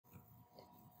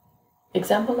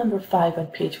Example number 5 on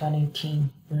page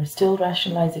 118. We're still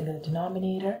rationalizing the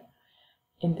denominator.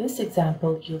 In this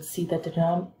example, you'll see that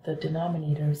the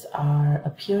denominators are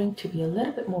appearing to be a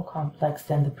little bit more complex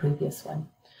than the previous one.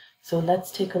 So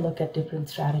let's take a look at different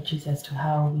strategies as to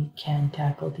how we can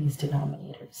tackle these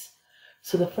denominators.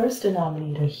 So the first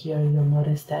denominator here, you'll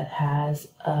notice that has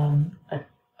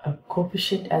a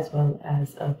coefficient as well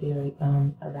as a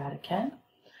radicand.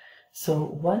 So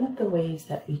one of the ways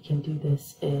that we can do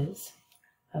this is,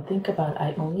 think about,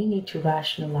 I only need to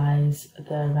rationalize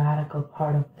the radical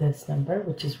part of this number,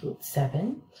 which is root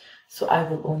 7. So I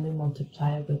will only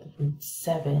multiply with root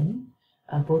 7,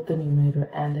 both the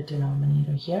numerator and the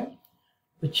denominator here,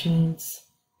 which means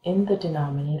in the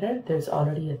denominator, there's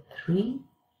already a 3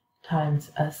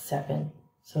 times a 7.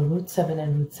 So root 7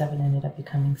 and root 7 ended up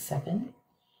becoming 7.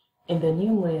 In the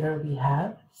numerator, we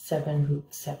have 7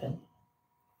 root 7.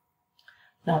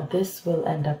 Now this will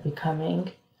end up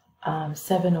becoming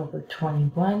 7 over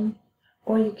 21,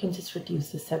 or you can just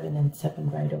reduce the 7 and 7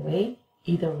 right away.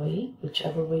 Either way,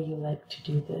 whichever way you like to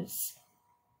do this,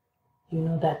 you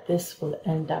know that this will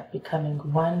end up becoming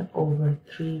 1 over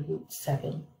 3 root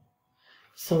 7.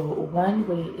 So one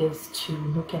way is to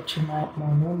look at your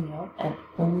monomial and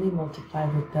only multiply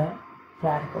with the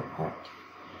radical part.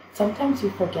 Sometimes you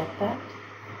forget that,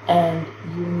 and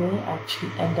you may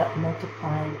actually end up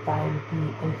multiplying by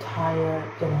the entire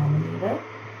denominator.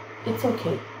 It's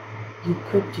okay. You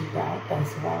could do that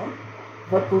as well.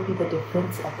 What will be the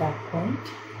difference at that point?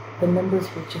 The numbers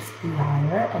will just be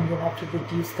higher and you'll have to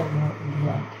reduce them more in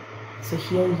the end. So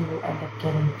here you will end up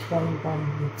getting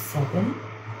 21 root 7.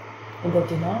 In the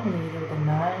denominator,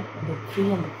 the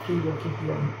 3 and the 3 will give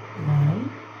you a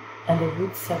 9. And the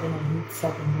root 7 and root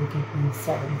 7 will give you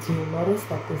 7. So you'll notice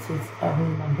that this is a whole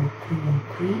number 3 and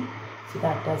 3. So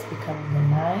that does become the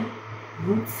 9.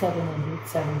 Root 7 and root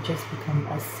 7 just become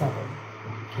a 7.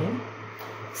 Okay?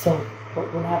 So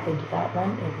what will happen to that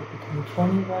one? It will become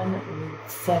 21 root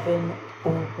 7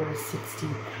 over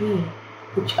 63,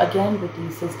 which again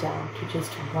reduces down to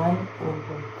just 1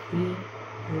 over 3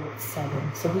 root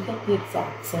 7. So we get the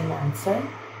exact same answer.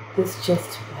 This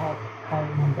just have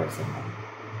higher numbers in them.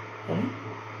 Okay?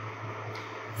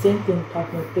 Same thing,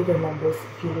 talking with bigger numbers.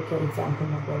 If you look at example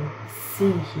number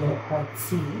C here, part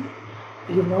C,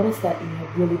 you'll notice that you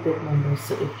have really big numbers.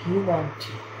 So if you went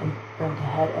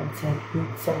ahead and said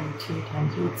root 72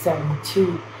 times root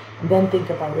 72, and then think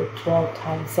about it, 12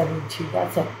 times 72,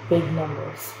 that's like big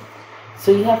numbers.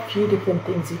 So you have a few different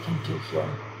things you can do here.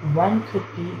 One could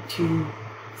be to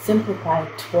simplify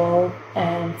 12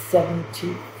 and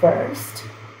 72 first,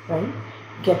 right?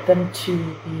 Get them to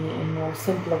be in more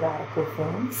simpler radical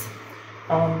forms.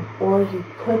 Or you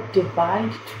could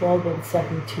divide 12 and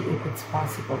 72 if it's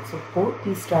possible. So both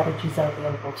these strategies are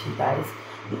available to you guys.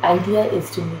 The idea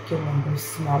is to make your numbers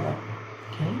smaller.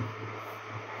 Okay?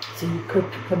 So you could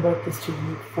convert this to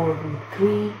root 4, root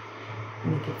 3,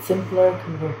 make it simpler,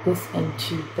 convert this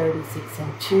into 36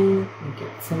 and 2, make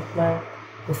it simpler.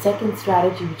 The second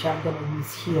strategy, which I'm going to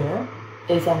use here,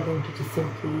 is I'm going to just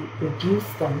simply reduce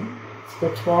them. So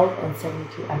the 12 and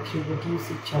 72 actually reduce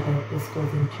each other. This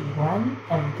goes into 1,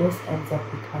 and this ends up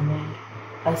becoming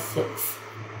a 6.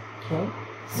 Okay,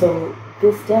 so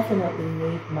this definitely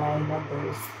made my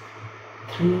numbers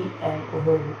 3 and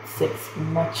over root 6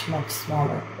 much, much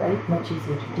smaller, right? Much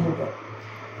easier to deal with.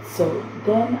 So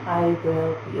then I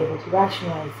will be able to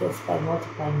rationalize this by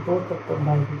multiplying both of them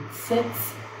by root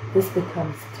 6. This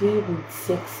becomes 3 root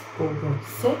 6 over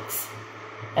 6.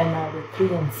 And now the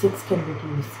 3 and 6 can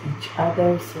reduce each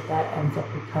other, so that ends up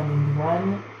becoming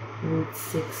 1 root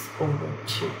 6 over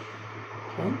 2.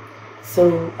 Okay?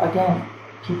 So again,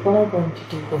 people are going to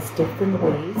do this different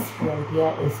ways. The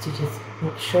idea is to just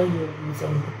make sure you're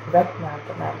using the correct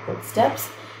mathematical steps,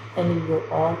 and you will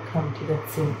all come to the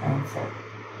same answer.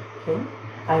 Okay?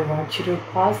 I want you to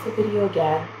pause the video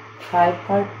again, try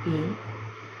part B.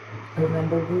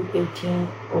 Remember, root 18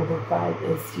 over 5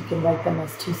 is, you can write them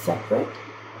as two separate.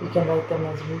 You can write them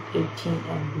as root 18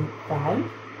 and root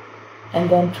 5. And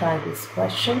then try this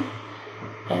question.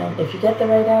 And if you get the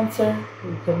right answer,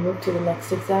 you can move to the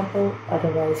next example.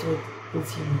 Otherwise, we'll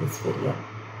resume this video.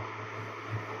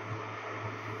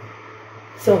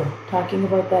 So, talking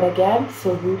about that again.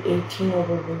 So, root 18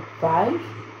 over root 5.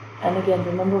 And again,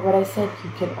 remember what I said.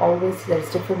 You can always,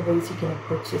 there's different ways you can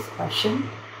approach this question.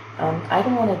 I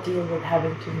don't want to deal with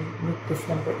having to make this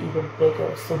number even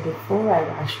bigger. So before I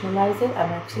rationalize it,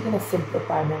 I'm actually going to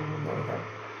simplify my numerator.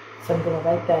 So I'm going to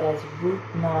write that as root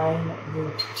 9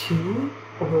 root 2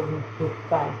 over root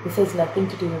 5. This has nothing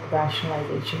to do with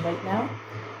rationalization right now.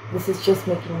 This is just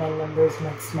making my numbers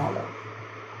much smaller.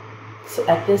 So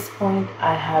at this point,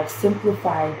 I have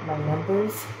simplified my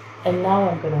numbers, and now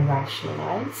I'm going to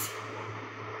rationalize.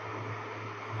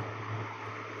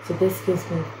 So this gives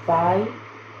me 5,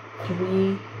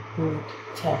 3 root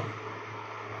 10.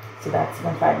 So that's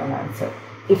my final answer.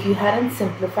 If you hadn't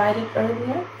simplified it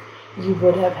earlier, you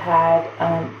would have had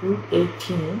root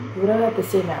 18. You would have had the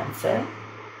same answer.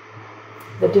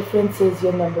 The difference is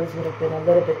your numbers would have been a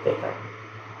little bit bigger.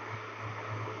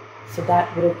 So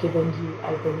that would have given you,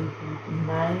 I believe, root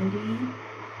 90.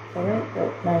 All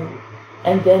right, 90.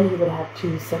 And then you would have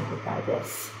to simplify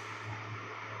this.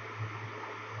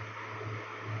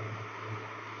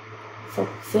 So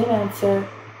same answer,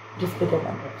 just bigger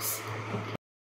numbers.